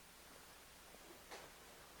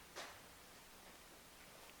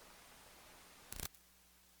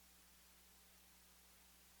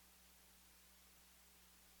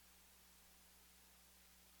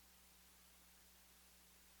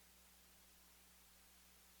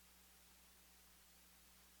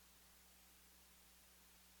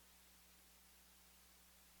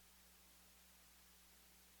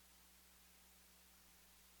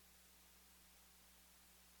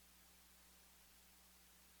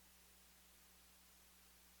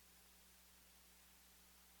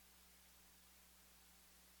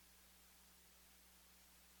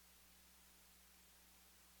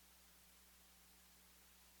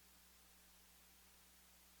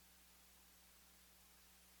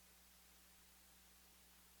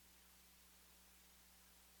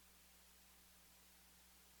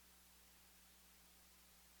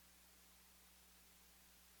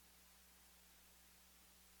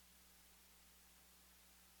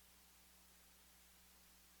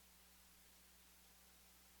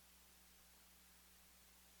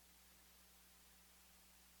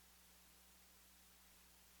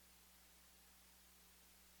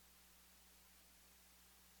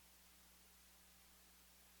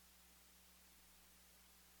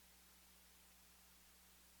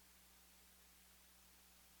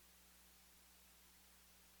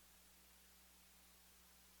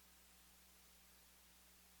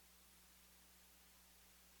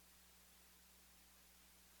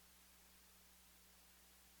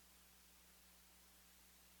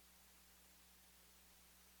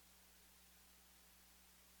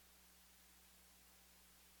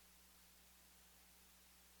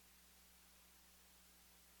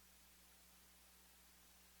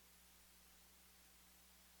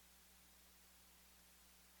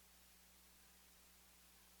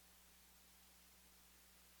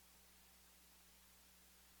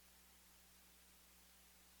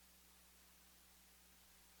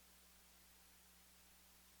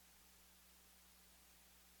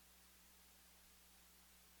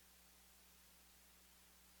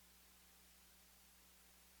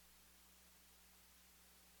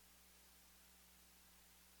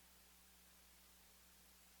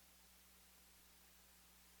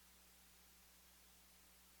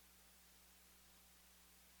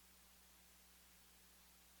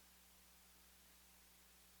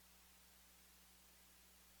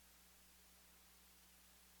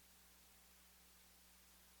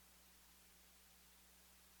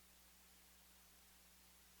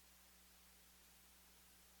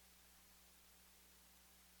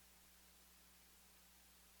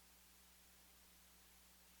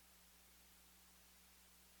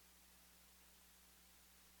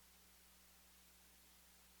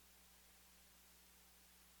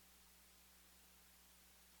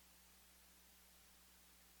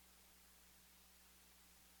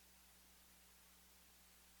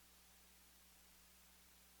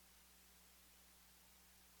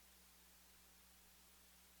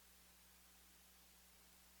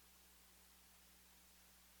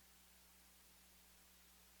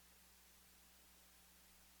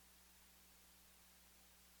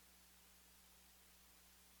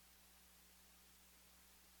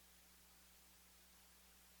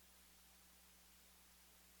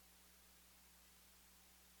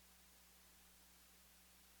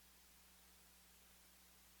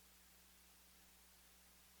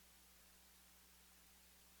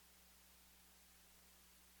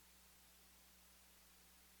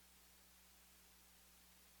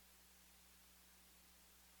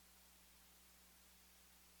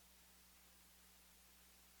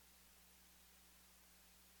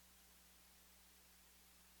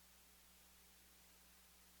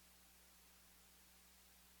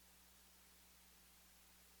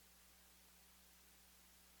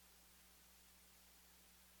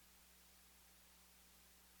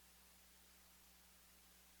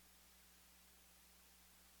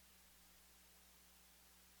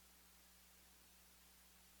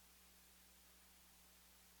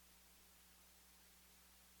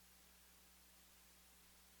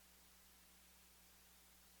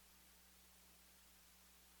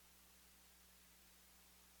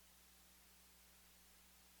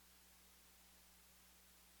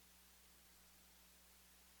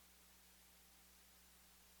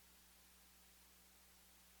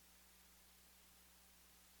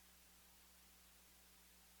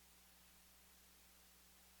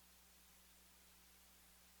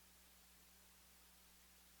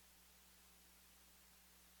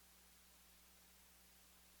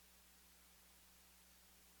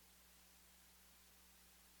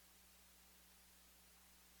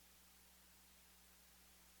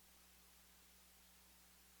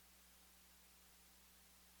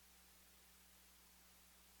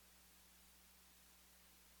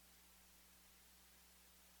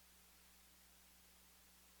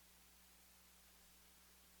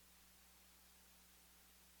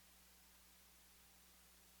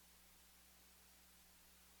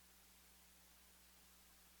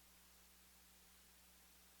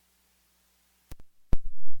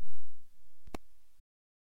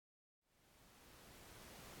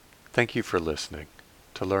 Thank you for listening.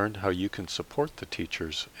 To learn how you can support the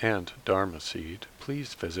teachers and Dharma Seed,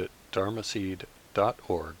 please visit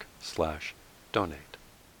dharmaseed.org/donate.